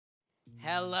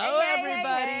Hello,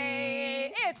 everybody.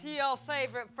 Hey. It's your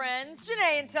favorite friends,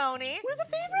 Janae and Tony. We're the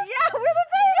favorites? Yeah, we're the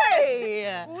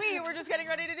favorites. Hey. We were just getting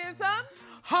ready to do some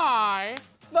high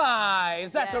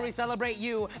fives. That's where we Yes. celebrate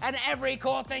you and every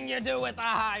cool thing you do with a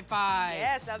high five.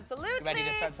 Yes, absolutely. Ready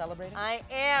to start celebrating? I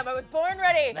am. I was born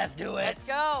ready. Let's do it. Let's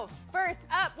go. First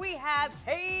up, we have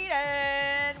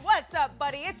Hayden. What's up,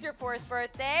 buddy? It's your 4th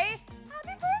birthday.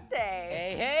 Happy birthday.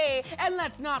 Hey, hey. And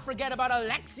let's not forget about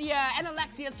Alexia. And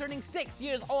Alexia's turning 6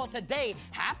 years old today.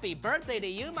 Happy birthday to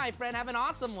you, my friend. Have an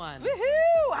awesome one.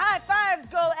 Woohoo! High fives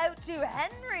go out to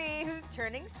Henry, who's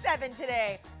turning 7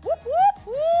 today. Whoop, whoop.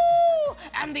 Woo!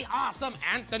 And the awesome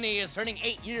Anthony is turning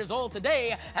 8 years old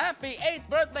today. Happy 8th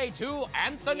birthday to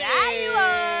Anthony. Yeah, you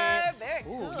are. Very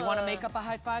cool. Ooh, you want to make up a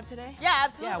high five today? Yeah,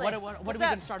 absolutely. Yeah, what are we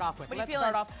going to start off with? What are you Let's feeling?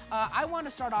 start off. I want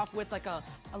to start off with like a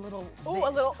little. Ooh, a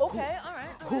little. Okay, all right.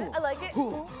 I like it.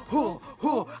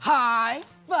 High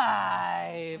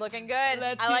five. Looking good.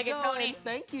 Let's I like keep it, going. Tony.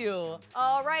 Thank you.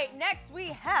 All right, next we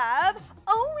have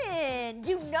Owen.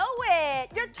 You know it.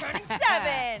 You're turning 7.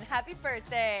 Happy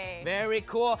birthday. Very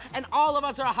cool. And all of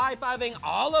us are high-fiving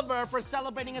Oliver for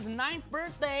celebrating his 9th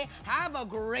birthday. Have a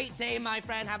great day, my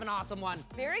friend. Have an awesome one.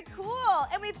 Very cool.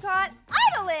 And we've got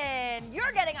Idolin.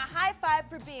 You're getting a high five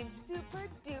for being super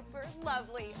duper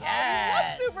lovely. Yes. I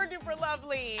love super duper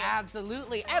lovely.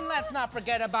 Absolutely. And let's not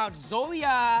forget about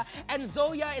Zoya. And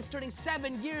Zoya is turning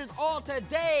 7 years old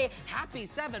today. Happy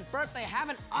 7th birthday. Have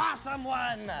an awesome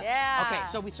one. Yeah. Okay,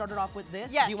 so we started off with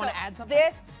this. Yes, Do you want so to add something?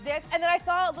 This, and then I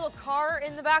saw a little car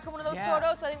in the back of one of those Yeah.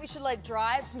 photos, so I think we should like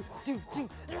drive.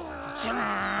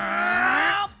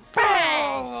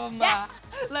 Boom! Yes.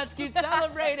 Let's keep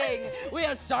celebrating. We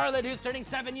have Charlotte, who's turning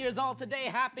 7 years old today.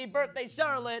 Happy birthday,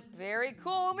 Charlotte. Very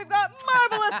cool. And we've got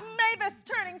Marvelous Mavis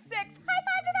turning 6. High five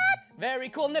to that. Very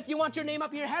cool. And if you want your name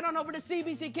up here, head on over to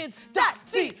cbckids.ca.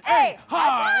 .ca.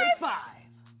 High five.